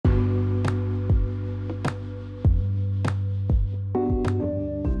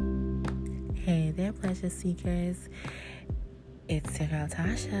Hi, pleasure seekers. It's your girl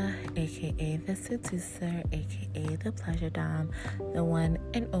Tasha, aka the seducer, aka the pleasure dom, the one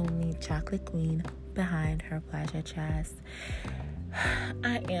and only chocolate queen behind her pleasure chest.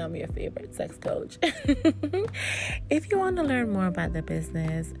 I am your favorite sex coach. If you want to learn more about the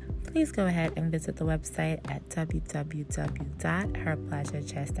business, please go ahead and visit the website at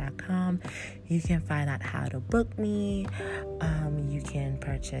www.herpleasurechest.com. You can find out how to book me. You can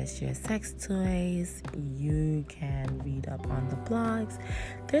purchase your sex toys. You can read up on the blogs.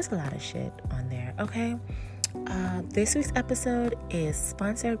 There's a lot of shit on there, okay? This week's episode is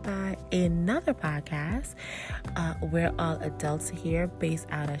sponsored by another podcast. We're all adults here, based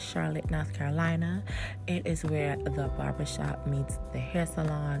out of Charlotte, North Carolina. It is where the barbershop meets the hair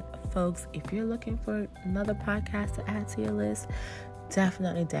salon. Folks, if you're looking for another podcast to add to your list,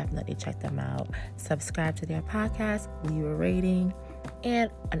 definitely check them out. Subscribe to their podcast, leave a rating, and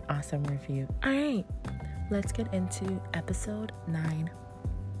an awesome review. All right, let's get into episode 9.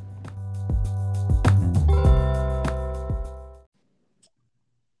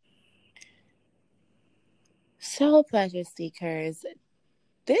 So, pleasure seekers,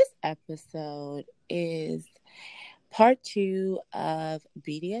 this episode is part 2 of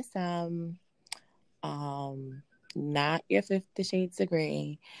BDSM, not your 50 Shades of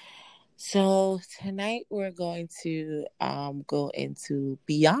Grey. So tonight we're going to go into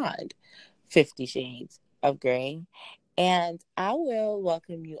beyond 50 Shades of Grey. And I will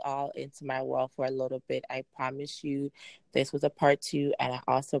welcome you all into my world for a little bit. I promise you this was a part 2, and I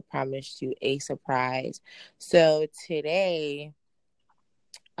also promised you a surprise. So today,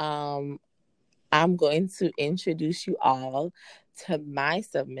 I'm going to introduce you all to my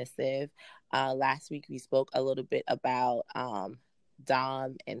submissive. Last week we spoke a little bit about Dom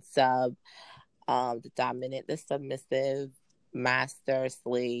and Sub, the dominant, the submissive, master,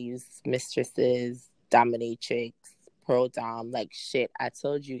 slaves, mistresses, dominatrix, pro dom, like shit. I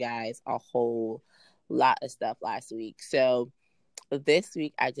told you guys a whole lot of stuff last week. So this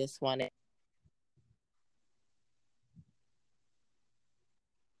week I just wanted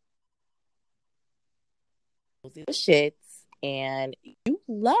shits and you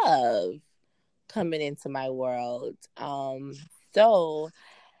love coming into my world. So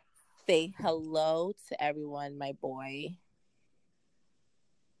say hello to everyone, my boy.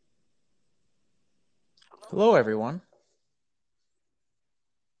 Hello, everyone.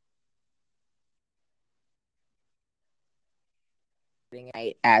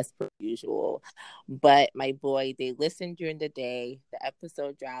 Right, as per usual. But my boy, they listen during the day. The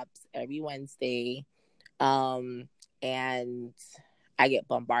episode drops every Wednesday. And I get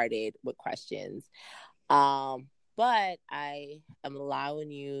bombarded with questions. But I am allowing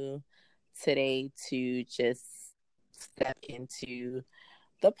you today to just step into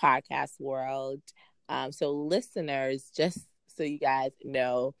the podcast world. So listeners, just so you guys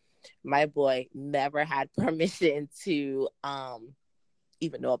know, my boy never had permission to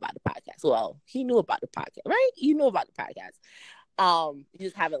even know about the podcast. Well, he knew about the podcast, right? You knew about the podcast. You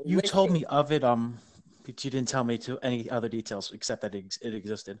just haven't You told listened. me of it, but you didn't tell me to any other details except that it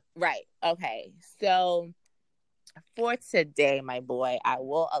existed. Right. Okay. So for today, my boy, I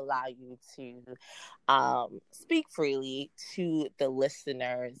will allow you to speak freely to the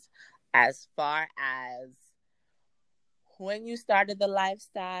listeners as far as when you started the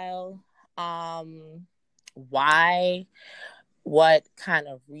lifestyle, why, what kind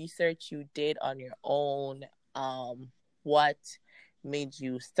of research you did on your own, what made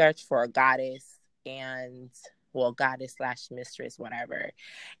you search for a goddess and goddess slash mistress, whatever.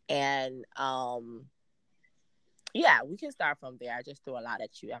 And yeah, we can start from there. I just threw a lot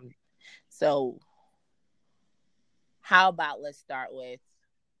at you. So how about let's start with,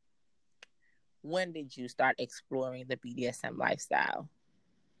 when did you start exploring the BDSM lifestyle?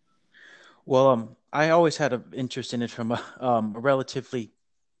 Well, I always had an interest in it from a relatively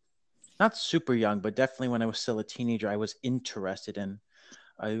not super young, but definitely when I was still a teenager, I was interested in.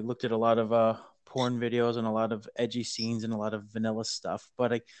 I looked at a lot of porn videos and a lot of edgy scenes and a lot of vanilla stuff,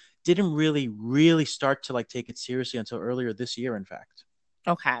 but I didn't really start to like take it seriously until earlier this year, in fact.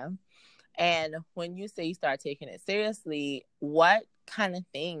 Okay. And when you say you start taking it seriously, what kind of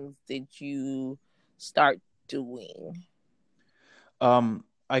things did you start doing?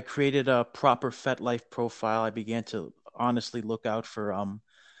 I created a proper FetLife profile. I began to honestly look out for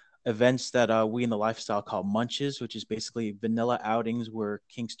events that we in the lifestyle call munches, which is basically vanilla outings where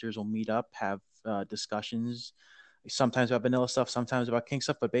kinksters will meet up, have discussions, sometimes about vanilla stuff, sometimes about kink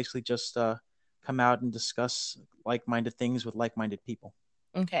stuff, but basically just come out and discuss like-minded things with like-minded people.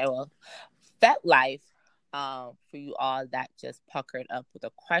 Okay, well, FetLife, for you all that just puckered up with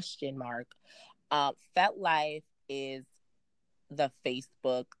a question mark, FetLife is the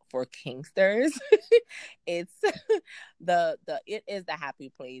Facebook for Kingsters. It's it is the happy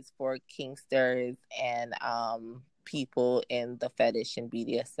place for Kingsters and people in the fetish and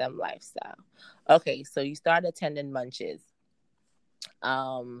BDSM lifestyle. Okay, so you start attending Munches.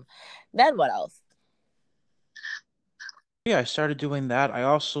 Then what else? Yeah, I started doing that. I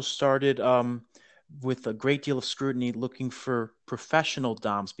also started with a great deal of scrutiny looking for professional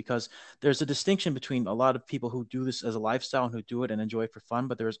DOMs because there's a distinction between a lot of people who do this as a lifestyle and who do it and enjoy it for fun,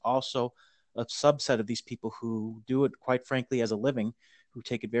 but there's also a subset of these people who do it, quite frankly, as a living, who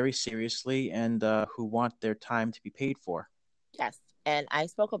take it very seriously and who want their time to be paid for. Yes. And I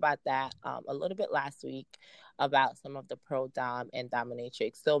spoke about that a little bit last week about some of the pro dom and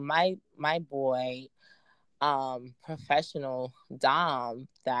dominatrix. So my boy professional dom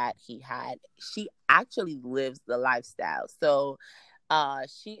that he had, she actually lives the lifestyle. So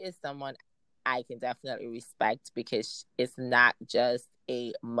she is someone I can definitely respect because it's not just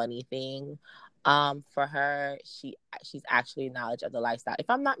a money thing. For her, she's actually knowledge of the lifestyle. If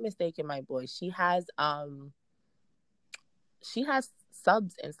I'm not mistaken, my boy, she has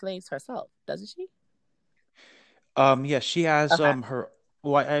subs and slaves herself, doesn't she? Yeah, she has Okay. her.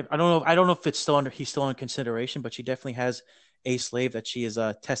 Well, I don't know if it's still under he's still in consideration, but she definitely has a slave that she is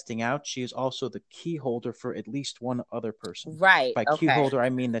testing out. She is also the key holder for at least one other person. Right. By key Okay. holder, I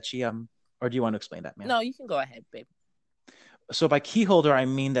mean that she or do you want to explain that, ma'am? No, you can go ahead, babe. So by key holder, I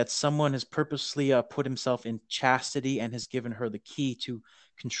mean that someone has purposely put himself in chastity and has given her the key to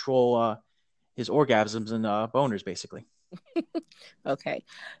control his orgasms and boners, basically. Okay.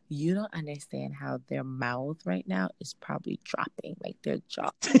 You don't understand how their mouth right now is probably dropping, like their jaw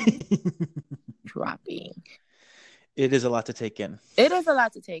dropping. It is a lot to take in. It is a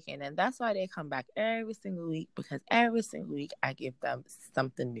lot to take in, and that's why they come back every single week because every single week I give them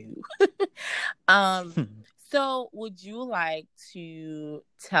something new. um, so would you like to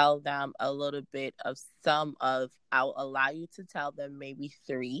tell them a little bit of I'll allow you to tell them maybe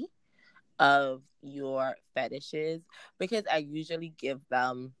three of your fetishes because I usually give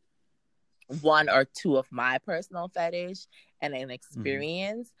them one or two of my personal fetish and an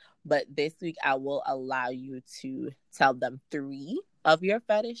experience. Mm-hmm. But this week I will allow you to tell them three of your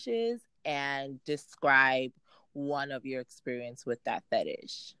fetishes and describe one of your experience with that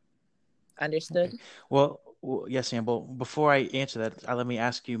fetish. Understood? Okay. Well, yes, ma'am. Well, before I answer that, let me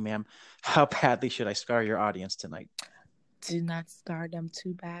ask you, ma'am, how badly should I scar your audience tonight? Do not scar them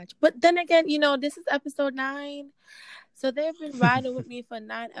too bad. But then again, this is episode 9. So they've been riding with me for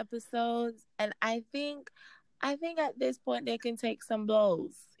 9 episodes. And I think at this point they can take some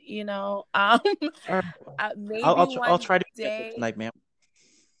blows, Maybe I'll one try to be day tonight, ma'am.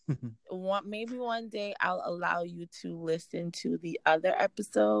 maybe one day I'll allow you to listen to the other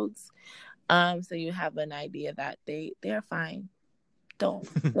episodes. So you have an idea that they're fine.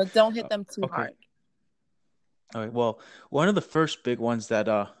 But don't hit them too hard. All right. Well, one of the first big ones that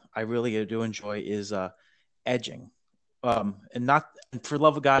I really do enjoy is edging. And for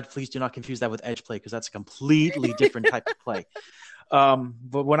love of God, please do not confuse that with edge play because that's a completely different type of play.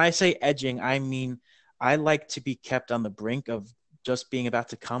 But when I say edging, I mean I like to be kept on the brink of just being about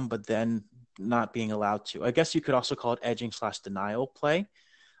to come, but then not being allowed to. I guess you could also call it edging/denial play.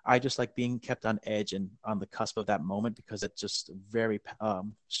 I just like being kept on edge and on the cusp of that moment because it's just a very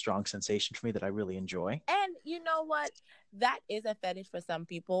strong sensation for me that I really enjoy. And you know what? That is a fetish for some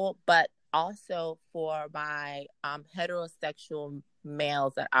people, but also for my heterosexual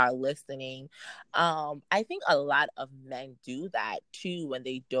males that are listening, I think a lot of men do that too when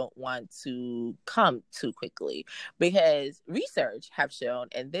they don't want to come too quickly because research have shown,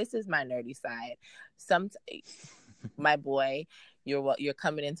 and this is my nerdy side, my boy, you're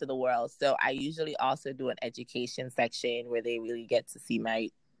coming into the world. So I usually also do an education section where they really get to see my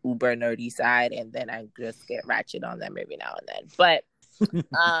uber nerdy side, and then I just get ratchet on them every now and then. But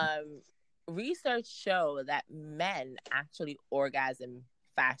research show that men actually orgasm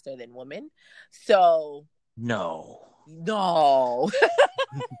faster than women. So no. So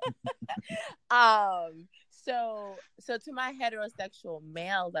to my heterosexual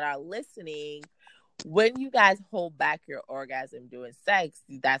males that are listening, when you guys hold back your orgasm during sex,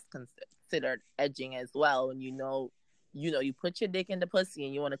 that's considered edging as well. And you put your dick in the pussy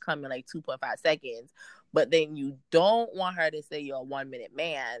and you want to come in like 2.5 seconds, but then you don't want her to say you're a 1-minute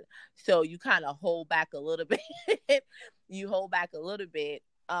man. So you kind of hold back a little bit. You hold back a little bit.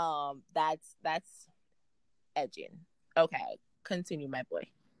 That's edging. Okay. Continue, my boy.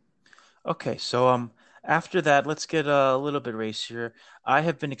 Okay. So, after that, let's get a little bit racier. I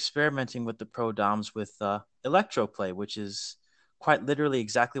have been experimenting with the pro doms with electro play, which is quite literally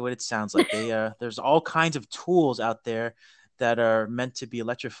exactly what it sounds like. There's all kinds of tools out there that are meant to be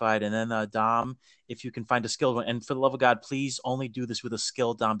electrified, and then Dom, if you can find a skilled one, and for the love of God, please only do this with a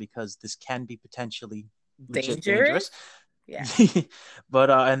skilled Dom because this can be potentially legit Dangerous? dangerous. Yeah. But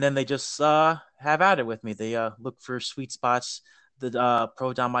and then they just have at it with me. They look for sweet spots. The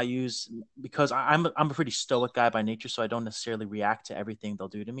pro dom I use, because I'm a pretty stoic guy by nature, so I don't necessarily react to everything they'll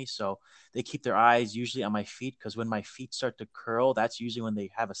do to me. So they keep their eyes usually on my feet, because when my feet start to curl, that's usually when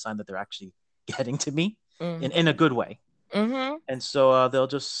they have a sign that they're actually getting to me in a good way. Mm-hmm. And so they'll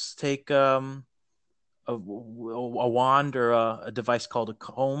just take a wand or a device called a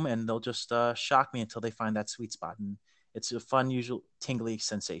comb, and they'll just shock me until they find that sweet spot. And it's a fun, usual tingly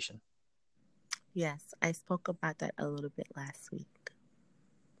sensation. Yes, I spoke about that a little bit last week.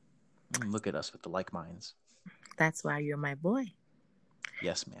 Look at us with the like minds. That's why you're my boy.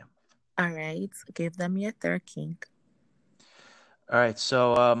 Yes, ma'am. All right, give them your third kink. All right.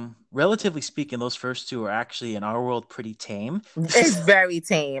 So, relatively speaking, those first two are actually in our world pretty tame. It's very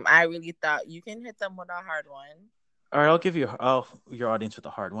tame. I really thought you can hit them with a hard one. All right, I'll give you your audience with a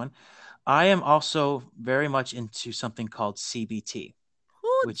hard one. I am also very much into something called CBT,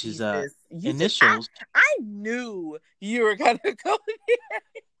 Oh, which is Jesus. initials. I knew you were going to go there.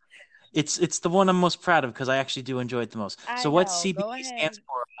 It's the one I'm most proud of because I actually do enjoy it the most. I So what know. CBT Go ahead. stands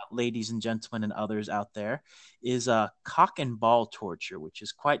for, ladies and gentlemen and others out there, is cock and ball torture, which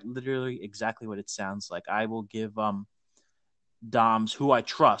is quite literally exactly what it sounds like. I will give doms who I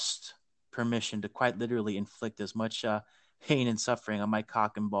trust permission to quite literally inflict as much pain and suffering on my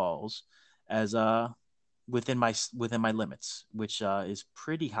cock and balls as within my limits, which is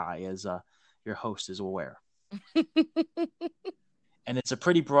pretty high, as your host is aware. And it's a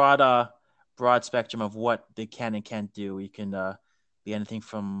pretty broad spectrum of what they can and can't do. You can be anything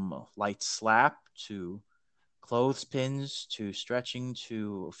from light slap to clothespins to stretching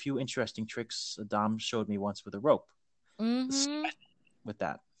to a few interesting tricks Dom showed me once with a rope. Mm-hmm. With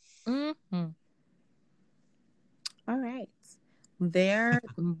that. Mm-hmm. All right. Their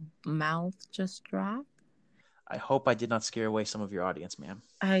mouth just dropped. I hope I did not scare away some of your audience, ma'am.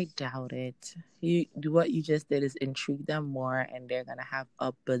 I doubt it. What you just did is intrigue them more, and they're gonna have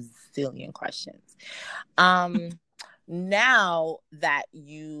a bazillion questions. Now that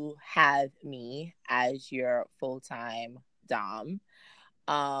you have me as your full-time dom,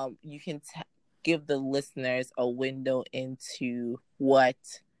 you can give the listeners a window into what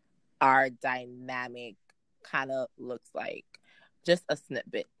our dynamic kind of looks like. Just a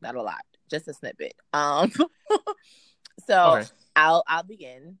snippet, not a lot. Just a snippet. So okay. I'll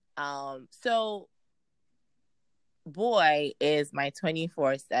begin. So boy is my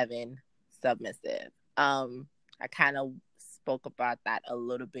 24/7 submissive. I kind of spoke about that a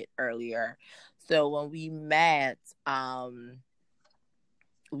little bit earlier. So when we met,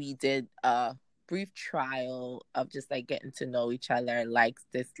 we did a brief trial of just like getting to know each other, likes,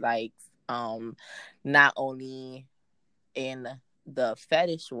 dislikes, not only in the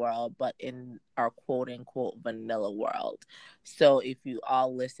fetish world, but in our quote unquote vanilla world. So if you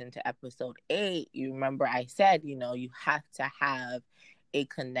all listen to episode 8, you remember I said, you have to have a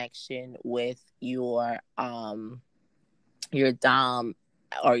connection with your dom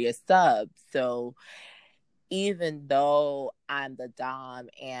or your sub. So even though I'm the dom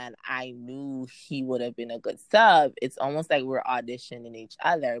and I knew he would have been a good sub, it's almost like we're auditioning each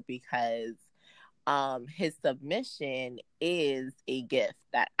other, because his submission is a gift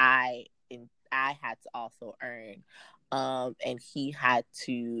that I had to also earn. And he had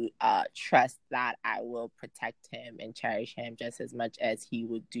to trust that I will protect him and cherish him just as much as he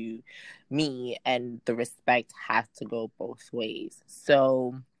would do me, and the respect has to go both ways.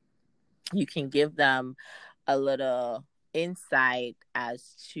 So you can give them a little insight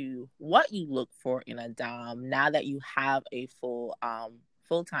as to what you look for in a dom. Now that you have a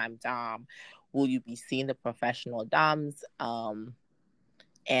full-time dom, will you be seeing the professional doms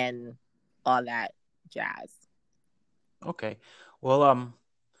and all that jazz? Okay. Well,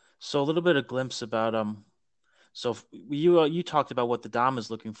 so a little bit of glimpse about so you talked about what the dom is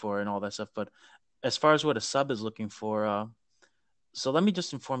looking for and all that stuff, but as far as what a sub is looking for, so let me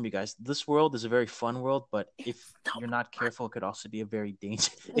just inform you guys. This world is a very fun world, but if you're not careful, it could also be a very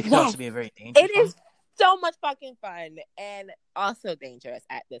dangerous. It could also be a very dangerous. It is so much fucking fun and also dangerous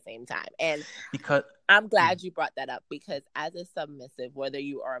at the same time. And because I'm glad you brought that up, because as a submissive, whether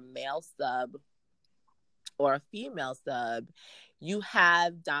you are a male sub or a female sub, you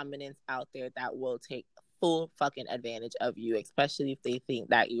have dominants out there that will take full fucking advantage of you, especially if they think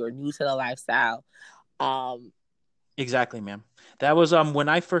that you're new to the lifestyle. Exactly, ma'am. That was when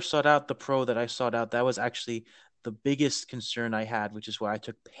I first sought out the pro that I sought out. That was actually the biggest concern I had, which is why I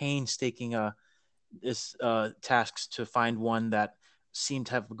took painstaking tasks to find one that seemed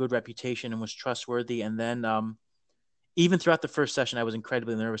to have a good reputation and was trustworthy. And then even throughout the first session, I was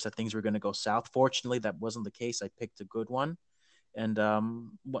incredibly nervous that things were going to go south. Fortunately, that wasn't the case. I picked a good one, and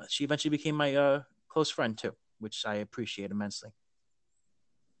she eventually became my close friend too, which I appreciate immensely.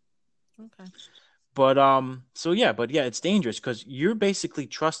 Okay. But yeah, it's dangerous because you're basically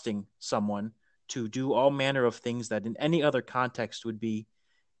trusting someone to do all manner of things that in any other context would be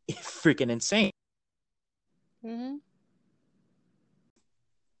freaking insane. Mm-hmm.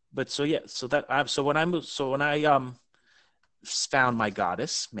 But so yeah, so that I so when I found my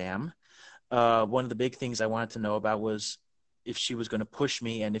goddess, ma'am, one of the big things I wanted to know about was if she was going to push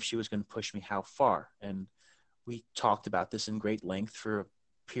me, and if she was going to push me, how far. And we talked about this in great length for a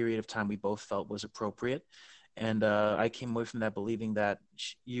period of time we both felt was appropriate. And I came away from that believing that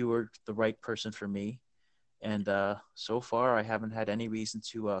you were the right person for me. And so far, I haven't had any reason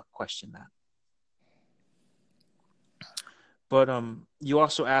to question that. But you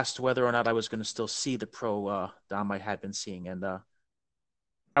also asked whether or not I was going to still see the pro Dom I had been seeing, and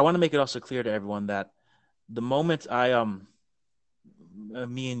I want to make it also clear to everyone that the moment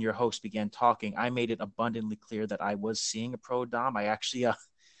me and your host began talking, I made it abundantly clear that I was seeing a pro Dom. I actually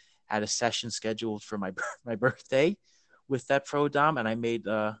had a session scheduled for my my birthday with that pro Dom, and I made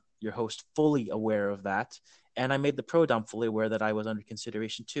your host fully aware of that, and I made the pro Dom fully aware that I was under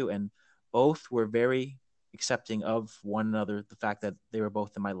consideration too, and both were very accepting of one another, the fact that they were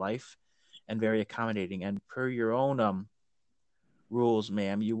both in my life, and very accommodating. And per your own rules,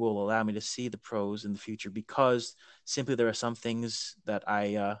 ma'am, you will allow me to see the pros in the future because simply there are some things that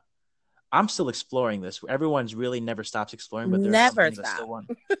I'm still exploring this. Everyone's really never stops exploring, but there are some Never things I stop. still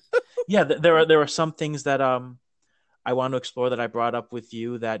want. Yeah, there are some things that I want to explore that I brought up with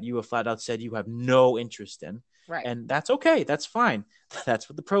you that you have flat out said you have no interest in. Right. And that's okay. That's fine. That's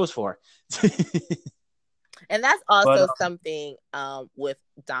what the pros for. And that's But also something with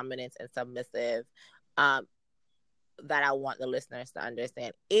dominance and submissive um that I want the listeners to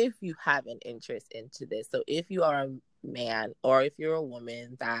understand. If you have an interest into this, so if you are a man or if you're a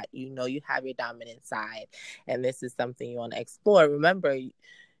woman that you know you have your dominant side and this is something you want to explore, remember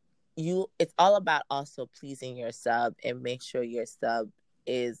it's all about also pleasing your sub and make sure your sub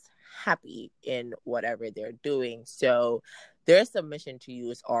is happy in whatever they're doing. So their submission to you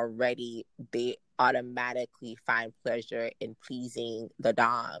is already, they automatically find pleasure in pleasing the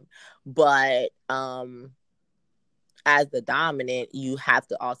dom. But as the dominant, you have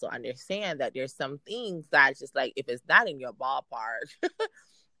to also understand that there's some things that just like, if it's not in your ballpark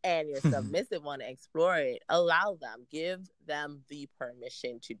and your submissive want to explore it, allow them, give them the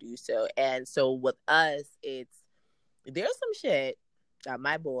permission to do so. And so with us, there's some shit that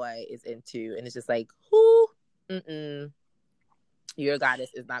my boy is into, and it's just like, who, your goddess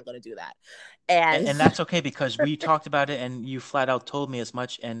is not going to do that. and that's okay because we talked about it and you flat out told me as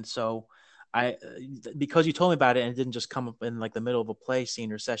much. And so I, because you told me about it and it didn't just come up in like the middle of a play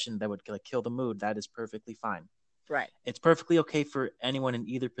scene or session that would like kill the mood, that is perfectly fine. Right. It's perfectly okay for anyone in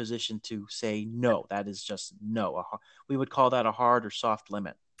either position to say no. That is just no. We would call that a hard or soft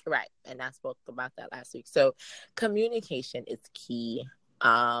limit. Right. And I spoke about that last week. So communication is key.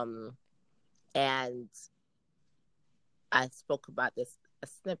 And I spoke about this a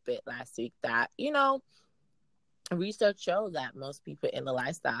snippet last week that, research shows that most people in the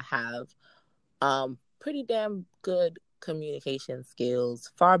lifestyle have pretty damn good communication skills,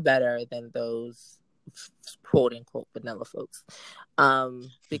 far better than those quote unquote vanilla folks,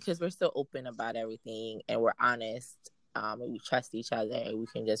 because we're so open about everything and we're honest, and we trust each other and we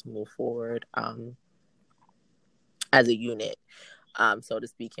can just move forward as a unit, so to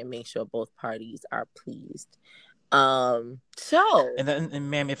speak, and make sure both parties are pleased. And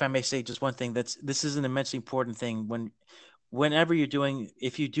ma'am, if I may say just one thing, this is an immensely important thing. Whenever you're doing,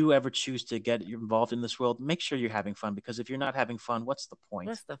 if you do ever choose to get involved in this world, make sure you're having fun, because if you're not having fun, what's the point?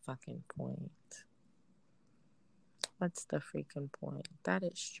 What's the fucking point? What's the freaking point? That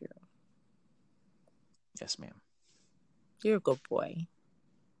is true. Yes, ma'am. You're a good boy.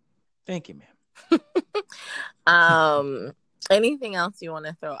 Thank you, ma'am. Anything else you want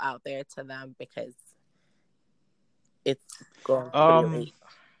to throw out there to them, because it's going pretty late.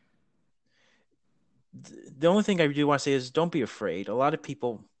 The only thing I do want to say is don't be afraid. A lot of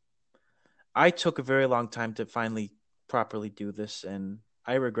people, I took a very long time to finally properly do this, and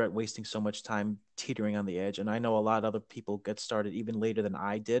I regret wasting so much time teetering on the edge. And I know a lot of other people get started even later than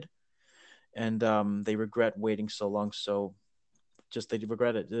I did, and they regret waiting so long. So they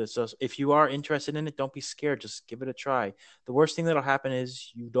regret it. So if you are interested in it, don't be scared. Just give it a try. The worst thing that'll happen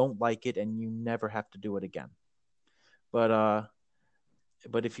is you don't like it and you never have to do it again. But uh,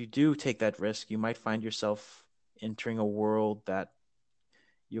 but if you do take that risk, you might find yourself entering a world that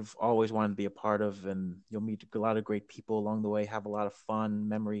you've always wanted to be a part of, and you'll meet a lot of great people along the way, have a lot of fun,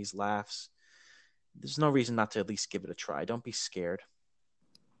 memories, laughs. There's no reason not to at least give it a try. Don't be scared.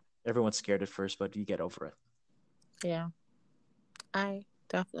 Everyone's scared at first, but you get over it. Yeah, I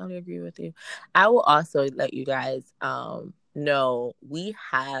definitely agree with you. I will also let you guys know we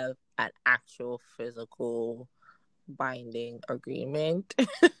have an actual physical binding agreement.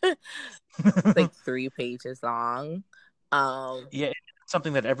 Like 3 pages long. Yeah, it's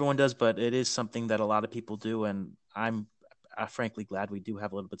something that everyone does, but it is something that a lot of people do, and I'm frankly glad we do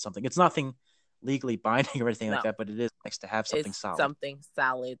have a little bit something. It's nothing legally binding or anything like No, that, but it is nice to have something it's solid. something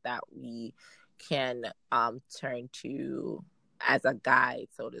solid that we can turn to as a guide,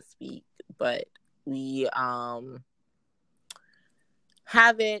 so to speak. But we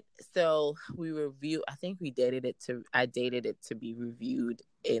have it, so we review. I think I dated it to be reviewed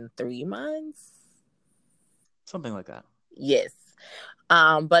in 3 months. Something like that. Yes.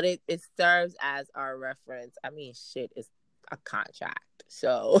 But it serves as our reference. I mean, shit is a contract.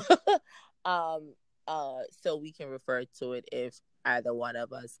 So so we can refer to it if either one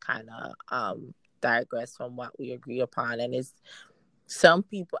of us kind of digress from what we agree upon. And it's some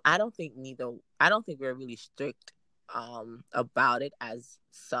people, I don't think we're really strict about it as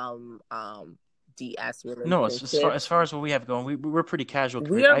some DS No, as relationships. far as what we have going, we're pretty casual We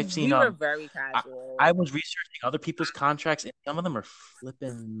compared. are I've seen we were very I, I casual. was researching other people's contracts, and some of them are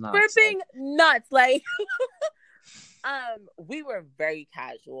flipping nuts. Like, Fripping nuts. Like we were very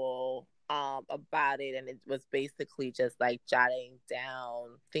casual about it, and it was basically just like jotting down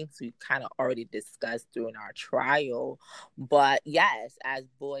things we kind of already discussed during our trial. But yes, as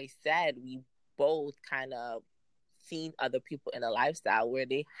Boy said, we both kind of seen other people in a lifestyle where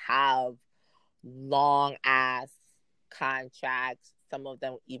they have long ass contracts. Some of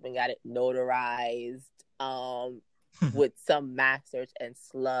them even got it notarized with some masters and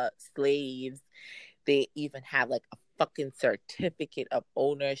slaves. They even have like a fucking certificate of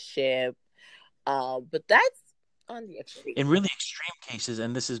ownership. But that's on the extreme. in really extreme cases,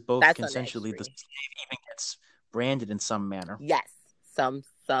 and this is both That's on the consensually, the extreme. slave even gets branded in some manner. Yes, some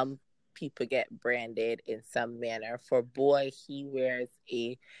people get branded in some manner. For Boy, he wears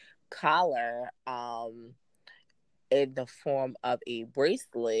a collar in the form of a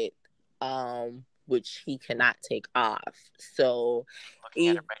bracelet which he cannot take off. So Looking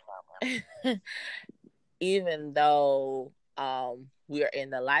at it right now, even though we're in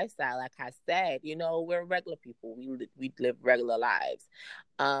the lifestyle, like I said, we're regular people. We live regular lives.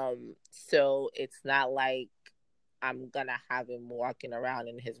 So it's not like I'm gonna have him walking around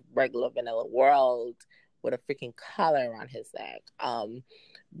in his regular vanilla world with a freaking collar around his neck. and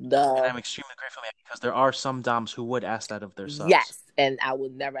The I'm extremely grateful, man, because there are some doms who would ask that of their subs. Yes, and I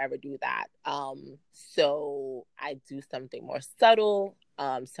would never ever do that. So I do something more subtle,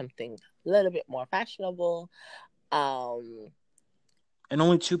 something a little bit more fashionable. Um, And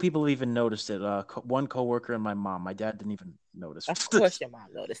only 2 people even noticed it. One coworker and my mom. My dad didn't even notice. of course, your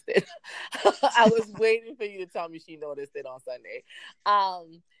mom noticed it. I was waiting for you to tell me she noticed it on Sunday.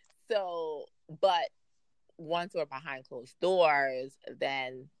 So, but once we're behind closed doors,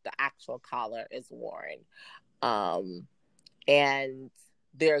 then the actual collar is worn. And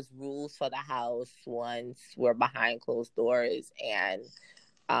there's rules for the house once we're behind closed doors and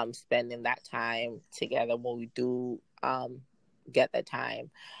spending that time together when we do get the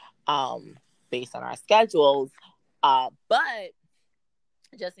time based on our schedules. But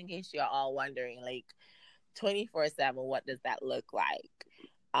just in case you're all wondering, like 24/7, what does that look like?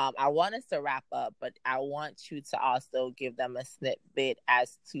 I want us to wrap up, but I want you to also give them a snippet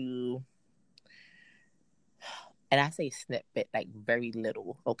as to, and I say snippet like very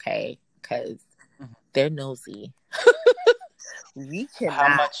little, okay? Because they're nosy. We How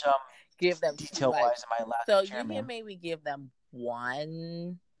cannot much give them too detail much. wise am I allowed So to share, you can ma'am? maybe give them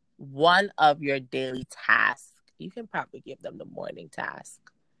one of your daily tasks. You can probably give them the morning task.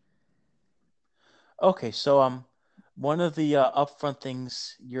 Okay, so one of the upfront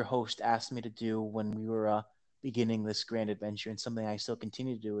things your host asked me to do when we were beginning this grand adventure, and something I still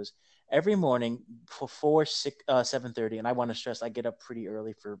continue to do, is every morning for 7:30, and I want to stress I get up pretty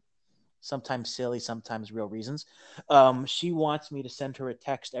early for sometimes silly, sometimes real reasons. She wants me to send her a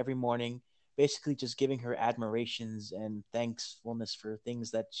text every morning, basically just giving her admirations and thankfulness for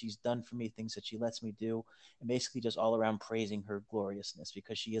things that she's done for me, things that she lets me do, and basically just all around praising her gloriousness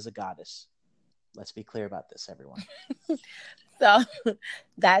because she is a goddess. Let's be clear about this, everyone. So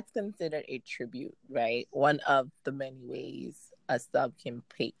that's considered a tribute, right? One of the many ways a sub can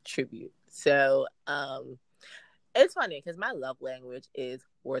pay tribute. So it's funny because my love language is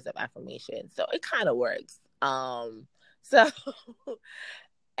words of affirmation, so it kind of works. So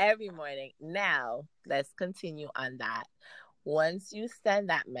every morning. Now, let's continue on that. Once you send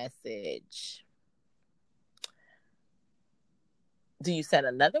that message, do you send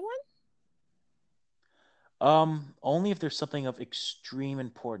another one? Only if there's something of extreme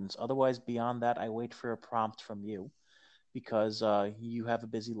importance. Otherwise, beyond that, I wait for a prompt from you because you have a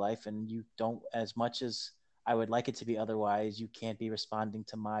busy life and you don't, as much as I would like it to be otherwise, you can't be responding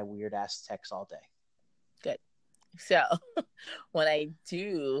to my weird ass texts all day. Good. So, when I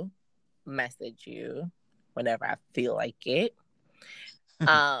do message you, whenever I feel like it,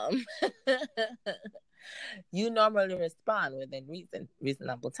 um, you normally respond within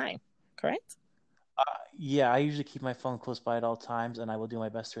reasonable time, correct? Yeah, I usually keep my phone close by at all times, and I will do my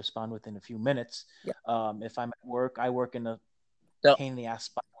best to respond within a few minutes. Yeah. If I'm at work, I work in a So, pain in the ass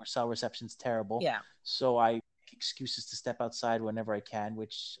spot where cell reception's terrible, yeah. so I make excuses to step outside whenever I can,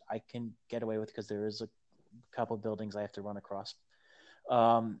 which I can get away with because there is a couple of buildings I have to run across.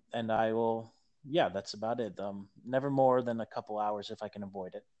 And I will, yeah, that's about it. Never more than a couple hours if I can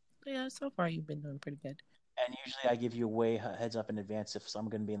avoid it. Yeah, so far you've been doing pretty good. And usually I give you a way heads up in advance if I'm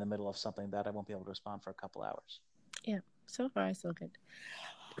going to be in the middle of something that I won't be able to respond for a couple hours. Yeah, so far so good.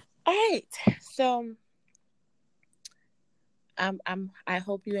 All right. So I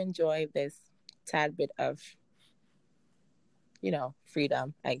hope you enjoy this tad bit of,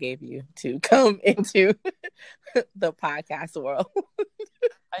 freedom I gave you to come into the podcast world.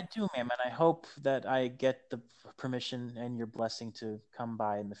 I do, ma'am, and I hope that I get the permission and your blessing to come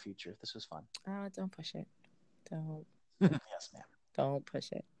by in the future. This was fun. Don't push it. Don't Yes, ma'am. don't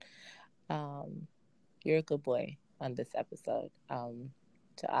push it. Um, you're a good boy on this episode. So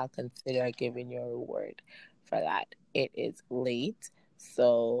I'll consider giving you a reward for that. It is late,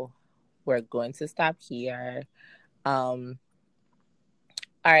 so we're going to stop here. Um,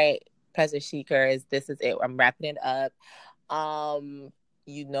 all right, pleasure seekers. This is it. I'm wrapping it up.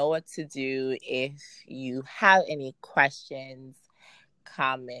 You know what to do if you have any questions,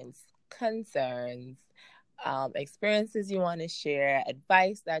 comments, concerns, experiences you want to share,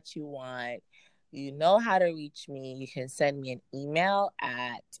 advice that you want. You know how to reach me. You can send me an email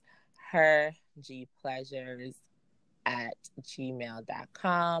at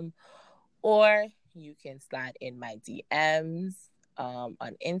hergpleasures@gmail.com, or you can slide in my DMs on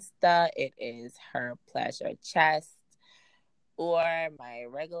Insta. It is Her Pleasure Chest, or my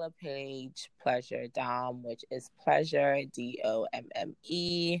regular page, Pleasure Dom, which is Pleasure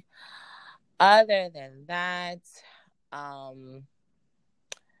DOMME. Other than that,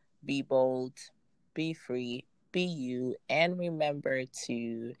 be bold, be free, be you, and remember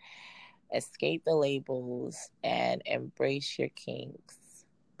to escape the labels and embrace your kinks.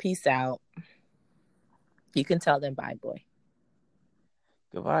 Peace out. You can tell them bye, boy.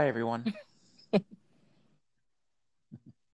 Goodbye, everyone.